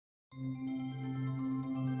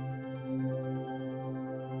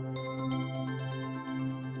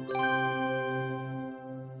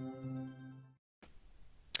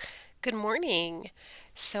Good morning.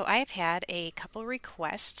 So I've had a couple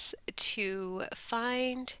requests to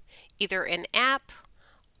find either an app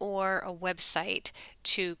or a website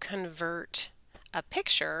to convert a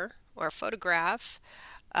picture or a photograph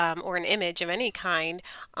or an image of any kind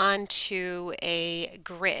onto a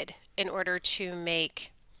grid in order to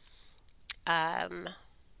make um,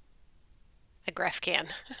 a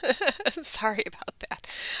Graphcan. Sorry about that.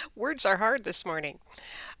 Words are hard this morning.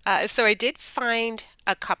 So I did find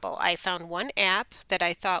a couple. I found one app that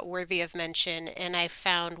I thought worthy of mention, and I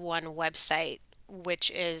found one website which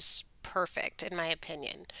is perfect in my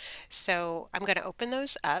opinion. So I'm going to open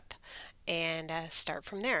those up and start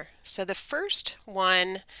from there. So the first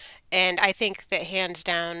one, and I think that hands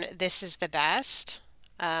down this is the best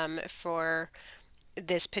for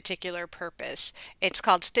this particular purpose. It's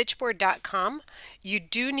called Stitchboard.com. You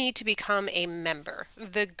do need to become a member.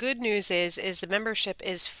 The good news is the membership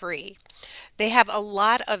is free. They have a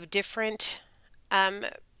lot of different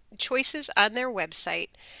choices on their website.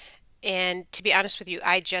 And to be honest with you,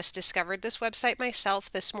 I just discovered this website myself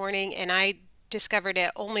this morning, and I discovered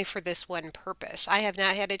it only for this one purpose. I have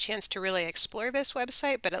not had a chance to really explore this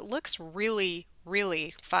website, but it looks really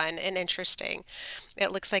fun and interesting.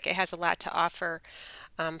 It looks like it has a lot to offer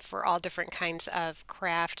for all different kinds of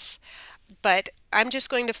crafts. But I'm just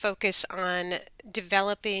going to focus on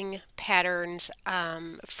developing patterns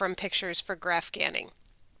from pictures for Graphganning.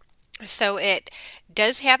 So it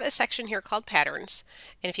does have a section here called patterns,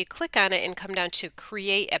 and if you click on it and come down to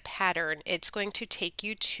create a pattern, it's going to take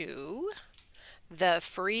you to the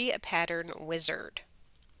free pattern wizard.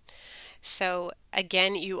 So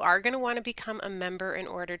again, you are going to want to become a member in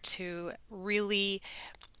order to really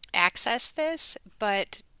access this,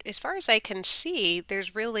 but as far as I can see,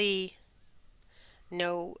 there's really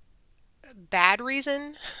no bad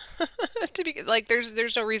reason to be like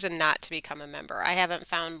there's no reason not to become a member. I haven't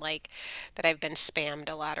found like that I've been spammed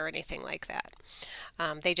a lot or anything like that.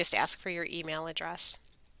 They just ask for your email address.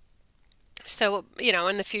 So,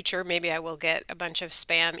 in the future, maybe I will get a bunch of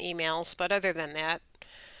spam emails, but other than that,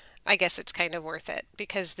 I guess it's kind of worth it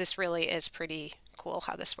because this really is pretty cool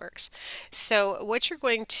how this works. So, what you're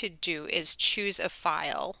going to do is choose a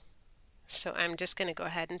file. So, I'm just going to go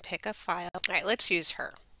ahead and pick a file. All right, let's use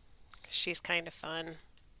her. She's kind of fun.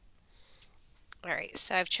 All right,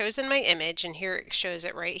 so I've chosen my image, and here it shows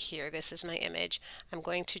it right here. This is my image. I'm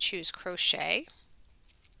going to choose crochet.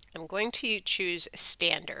 I'm going to choose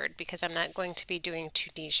standard because I'm not going to be doing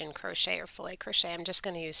Tunisian crochet or filet crochet. I'm just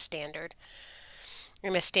going to use standard.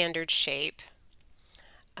 I'm a standard shape.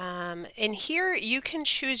 And here you can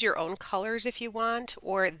choose your own colors if you want,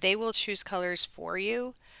 or they will choose colors for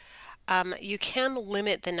you. You can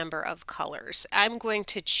limit the number of colors. I'm going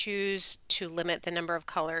to choose to limit the number of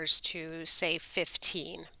colors to say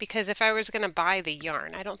 15 because if I was going to buy the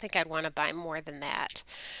yarn, I don't think I'd want to buy more than that.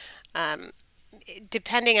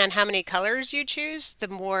 Depending on how many colors you choose, the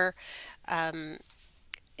more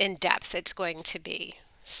in depth it's going to be.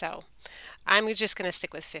 So I'm just going to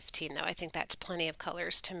stick with 15 though. I think that's plenty of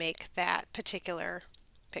colors to make that particular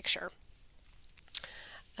picture.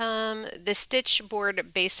 The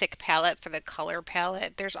Stitchboard basic palette for the color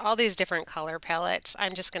palette. There's all these different color palettes.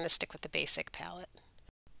 I'm just going to stick with the basic palette.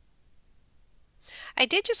 I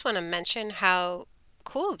did just want to mention how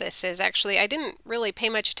cool this is. Actually, I didn't really pay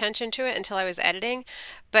much attention to it until I was editing,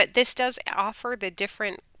 but this does offer the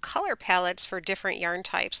different color palettes for different yarn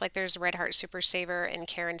types. Like there's Red Heart Super Saver and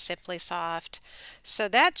Karen Simply Soft. So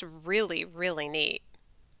that's really neat.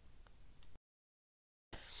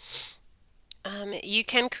 You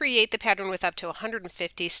can create the pattern with up to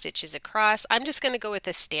 150 stitches across. I'm just going to go with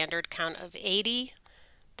a standard count of 80.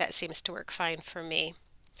 That seems to work fine for me.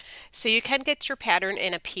 So you can get your pattern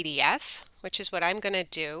in a PDF, which is what I'm going to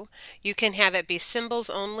do. You can have it be symbols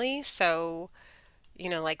only, so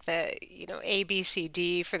like the A, B, C,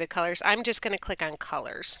 D for the colors. I'm just going to click on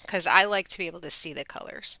colors because I like to be able to see the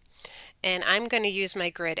colors. And I'm going to use my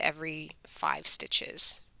grid every 5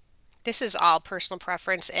 stitches. This is all personal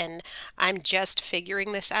preference, and I'm just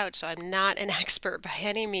figuring this out, so I'm not an expert by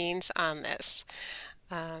any means on this.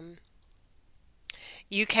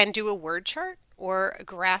 You can do a word chart or a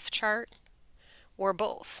graph chart or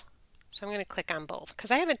both. So I'm going to click on both because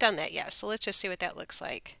I haven't done that yet. So let's just see what that looks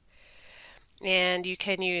like. And you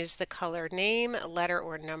can use the color name, letter,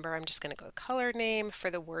 or number. I'm just going to go color name for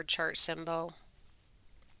the word chart symbol.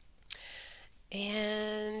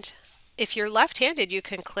 And if you're left-handed, you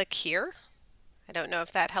can click here. I don't know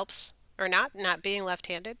if that helps or not being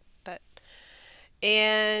left-handed,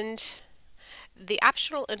 and the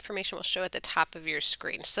optional information will show at the top of your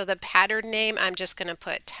screen. So the pattern name, I'm just going to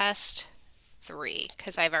put test 3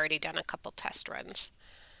 because I've already done a couple test runs.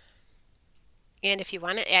 And if you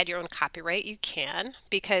want to add your own copyright, you can,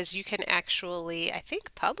 because you can actually, I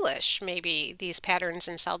think, publish maybe these patterns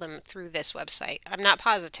and sell them through this website. I'm not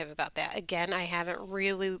positive about that. Again, I haven't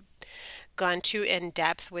really gone too in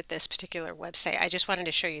depth with this particular website. I just wanted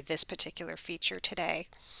to show you this particular feature today.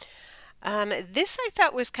 This I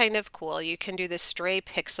thought was kind of cool. You can do the stray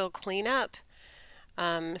pixel cleanup.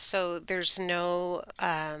 So there's no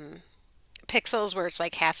pixels where it's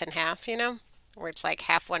like half and half, you know, where it's like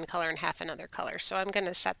half one color and half another color. So I'm going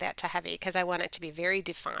to set that to heavy because I want it to be very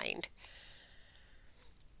defined.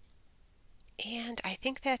 And I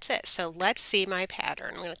think that's it. So let's see my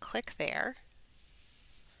pattern. I'm going to click there.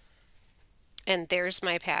 And there's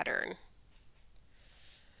my pattern.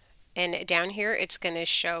 And down here it's going to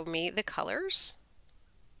show me the colors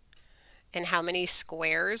and how many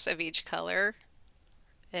squares of each color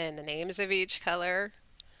and the names of each color.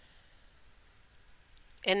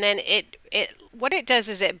 And then what it does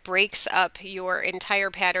is it breaks up your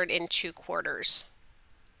entire pattern into quarters.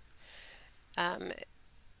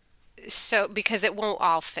 So because it won't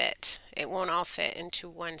all fit. It won't all fit into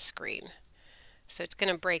one screen. So it's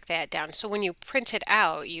going to break that down. So when you print it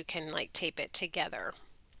out, you can like tape it together.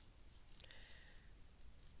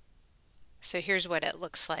 So here's what it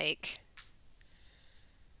looks like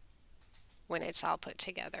when it's all put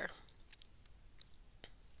together.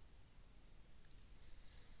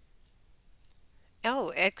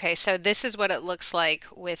 Oh, okay, so this is what it looks like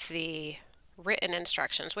with the written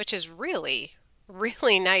instructions, which is really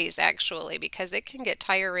nice actually, because it can get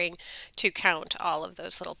tiring to count all of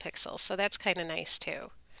those little pixels. So that's kind of nice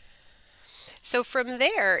too. So from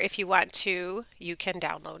there, if you want to, you can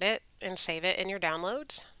download it and save it in your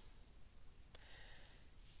downloads.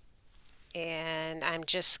 And I'm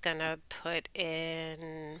just gonna put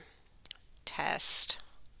in test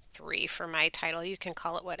 3 for my title. You can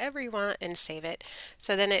call it whatever you want and save it.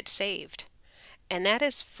 So then it's saved. And that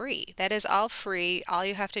is free. That is all free. All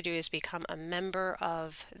you have to do is become a member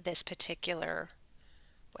of this particular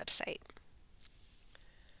website.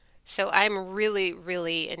 So I'm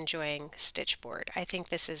really enjoying Stitchboard. I think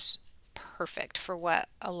this is perfect for what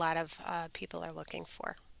a lot of people are looking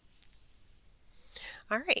for.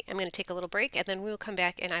 All right, I'm going to take a little break and then we'll come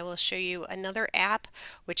back and I will show you another app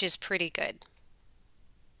which is pretty good.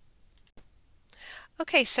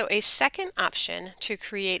 Okay, so a second option to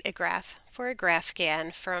create a graph for a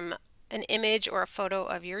Graphghan from an image or a photo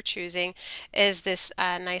of your choosing is this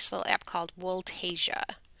nice little app called Wooltasia.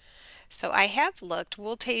 So I have looked.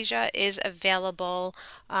 Wooltasia is available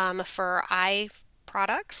for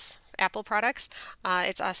products, Apple products.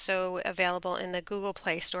 It's also available in the Google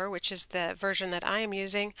Play Store, which is the version that I am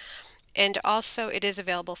using. And also it is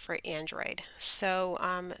available for Android. So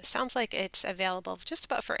sounds like it's available just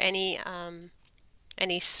about for any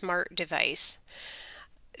smart device.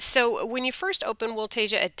 So when you first open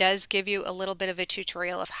Wooltasia, it does give you a little bit of a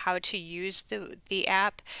tutorial of how to use the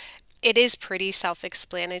app. It is pretty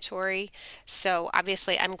self-explanatory, so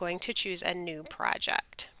obviously I'm going to choose a new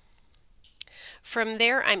project. From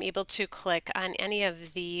there, I'm able to click on any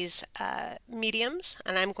of these mediums,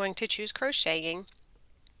 and I'm going to choose crocheting,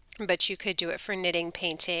 but you could do it for knitting,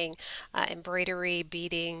 painting, embroidery,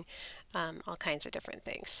 beading, all kinds of different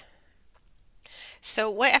things.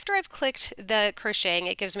 So after I've clicked the crocheting,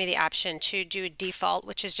 it gives me the option to do default,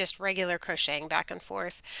 which is just regular crocheting back and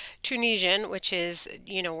forth, Tunisian, which is,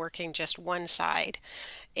 you know, working just one side,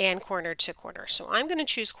 and corner to corner. So I'm going to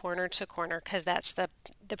choose corner to corner because that's the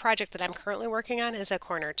project that I'm currently working on is a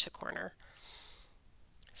corner to corner.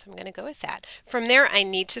 So I'm going to go with that. From there, I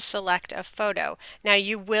need to select a photo. Now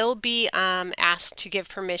you will be asked to give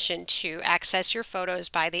permission to access your photos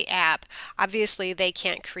by the app. Obviously, they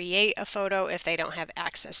can't create a photo if they don't have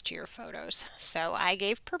access to your photos. So I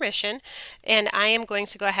gave permission, and I am going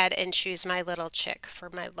to go ahead and choose my little chick for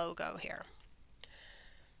my logo here.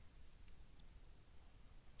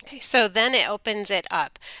 Okay, so then it opens it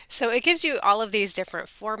up. So it gives you all of these different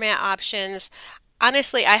format options.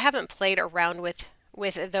 Honestly, I haven't played around with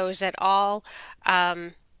those at all.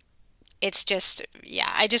 It's just,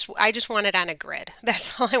 yeah, I just want it on a grid.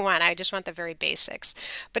 That's all I want. I just want the very basics.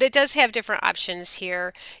 But it does have different options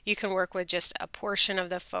here. You can work with just a portion of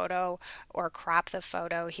the photo or crop the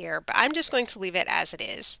photo here, but I'm just going to leave it as it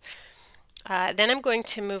is. Then I'm going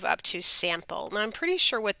to move up to sample. Now I'm pretty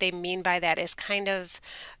sure what they mean by that is kind of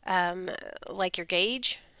like your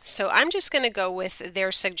gauge. So I'm just going to go with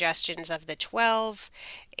their suggestions of the 12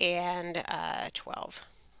 and 12.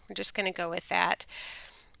 I'm just going to go with that.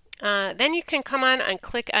 Then you can come on and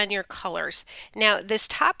click on your colors. Now this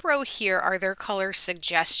top row here are their color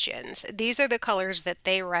suggestions. These are the colors that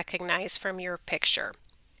they recognize from your picture.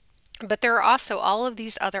 But there are also all of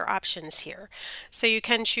these other options here, so you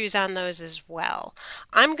can choose on those as well.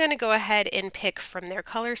 I'm going to go ahead and pick from their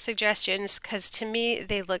color suggestions because to me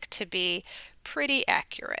they look to be pretty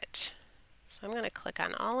accurate. So I'm going to click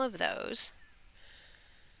on all of those.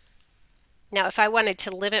 Now if I wanted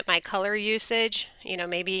to limit my color usage,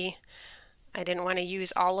 maybe I didn't want to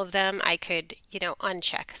use all of them, I could,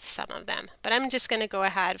 uncheck some of them. But I'm just going to go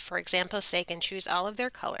ahead, for example's sake, and choose all of their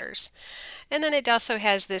colors. And then it also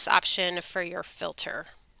has this option for your filter.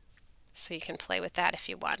 So you can play with that if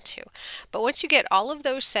you want to. But once you get all of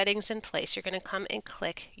those settings in place, you're going to come and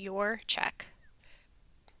click your check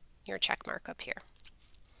mark up here.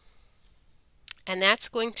 And that's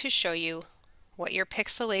going to show you what your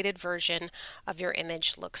pixelated version of your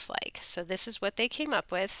image looks like. So this is what they came up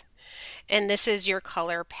with, and this is your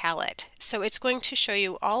color palette. So it's going to show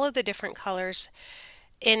you all of the different colors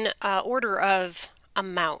in order of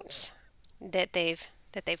amounts that they've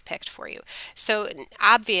picked for you. So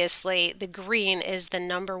obviously the green is the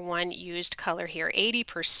 #1 used color here.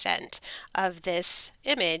 80% of this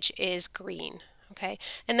image is green. Okay,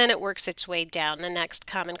 and then it works its way down. The next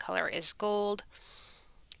common color is gold,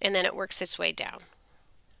 and then it works its way down.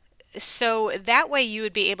 So that way you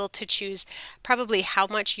would be able to choose probably how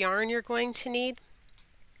much yarn you're going to need.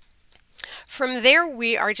 From there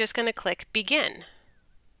we are just going to click begin.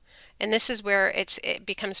 And this is where it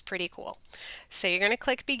becomes pretty cool. So you're going to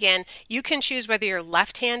click begin. You can choose whether you're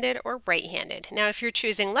left-handed or right-handed. Now if you're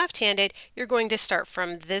choosing left-handed, you're going to start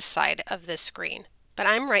from this side of the screen. But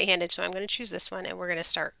I'm right-handed, so I'm going to choose this one, and we're going to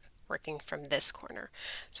start working from this corner.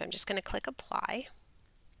 So I'm just going to click apply.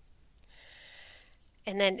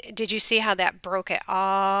 And then did you see how that broke it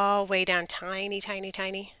all the way down tiny, tiny,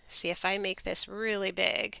 tiny? See, if I make this really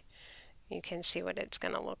big, you can see what it's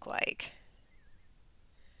going to look like.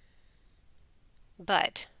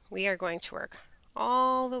 But we are going to work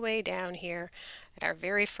all the way down here at our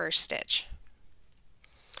very first stitch.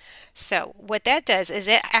 So what that does is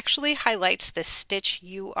it actually highlights the stitch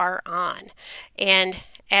you are on. And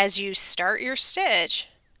as you start your stitch,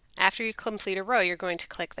 after you complete a row, you're going to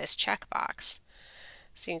click this checkbox.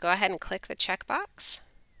 So you can go ahead and click the checkbox.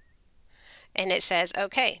 And it says,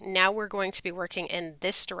 okay, now we're going to be working in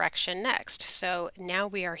this direction next. So now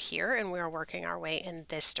we are here and we are working our way in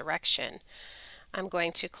this direction. I'm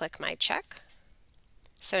going to click my check.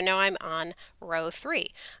 So now I'm on row 3.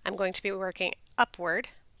 I'm going to be working upward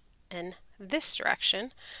in this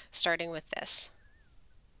direction, starting with this.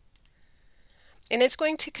 And it's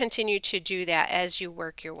going to continue to do that as you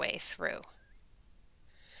work your way through.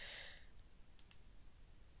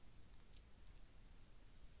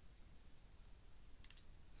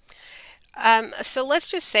 So let's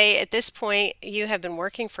just say at this point you have been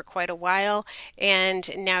working for quite a while and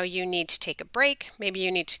now you need to take a break. Maybe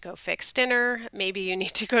you need to go fix dinner. Maybe you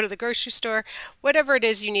need to go to the grocery store. Whatever it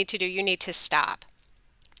is you need to do, you need to stop.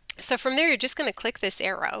 So from there you're just going to click this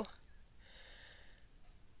arrow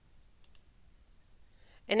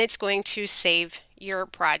and it's going to save your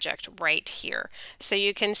project right here. So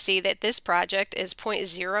you can see that this project is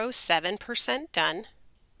 0.07% done.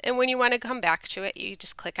 And when you want to come back to it, you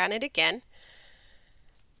just click on it again,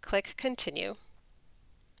 click continue,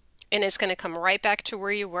 and it's going to come right back to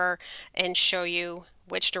where you were and show you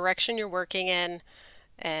which direction you're working in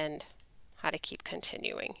and how to keep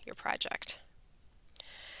continuing your project.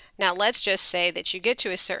 Now let's just say that you get to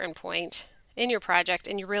a certain point in your project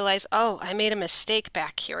and you realize, oh, I made a mistake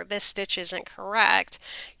back here. This stitch isn't correct.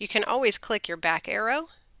 You can always click your back arrow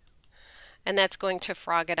and that's going to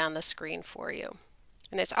frog it on the screen for you.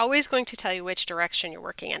 And it's always going to tell you which direction you're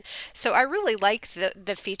working in. So I really like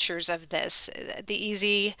the features of this. The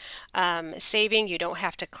easy saving, you don't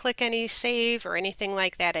have to click any save or anything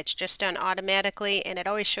like that. It's just done automatically and it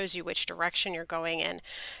always shows you which direction you're going in.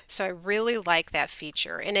 So I really like that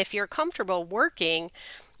feature. And if you're comfortable working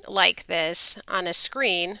like this on a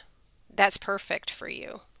screen, that's perfect for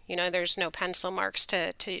you. You know, there's no pencil marks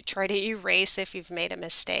to try to erase if you've made a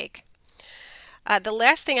mistake. The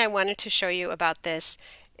last thing I wanted to show you about this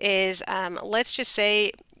is let's just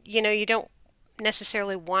say you don't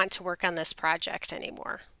necessarily want to work on this project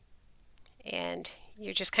anymore and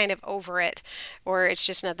you're just kind of over it, or it's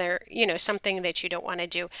just another something that you don't want to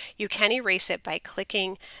do. You can erase it by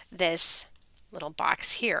clicking this little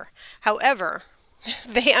box here. However,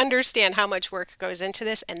 they understand how much work goes into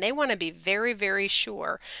this and they want to be very, very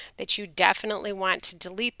sure that you definitely want to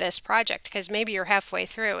delete this project because maybe you're halfway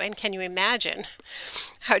through and can you imagine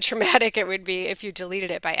how traumatic it would be if you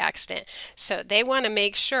deleted it by accident. So they want to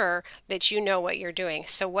make sure that you know what you're doing.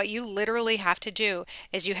 So what you literally have to do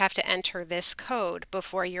is you have to enter this code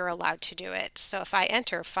before you're allowed to do it. So if I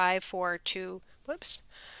enter 542, whoops,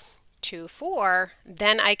 to 4,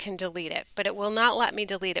 then I can delete it, but it will not let me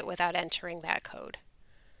delete it without entering that code.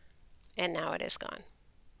 And now it is gone.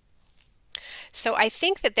 So I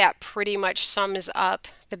think that that pretty much sums up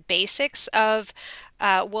the basics of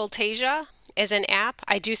Wooltasia as an app.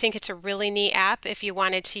 I do think it's a really neat app if you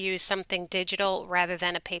wanted to use something digital rather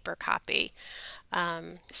than a paper copy.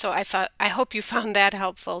 So I hope you found that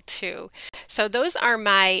helpful too. So those are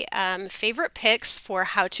my favorite picks for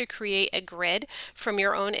how to create a grid from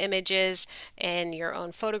your own images and your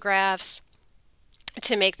own photographs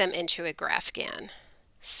to make them into a Graphghan.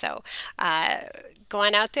 So go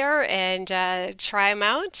on out there and try them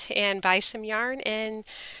out and buy some yarn and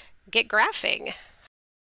get graphing.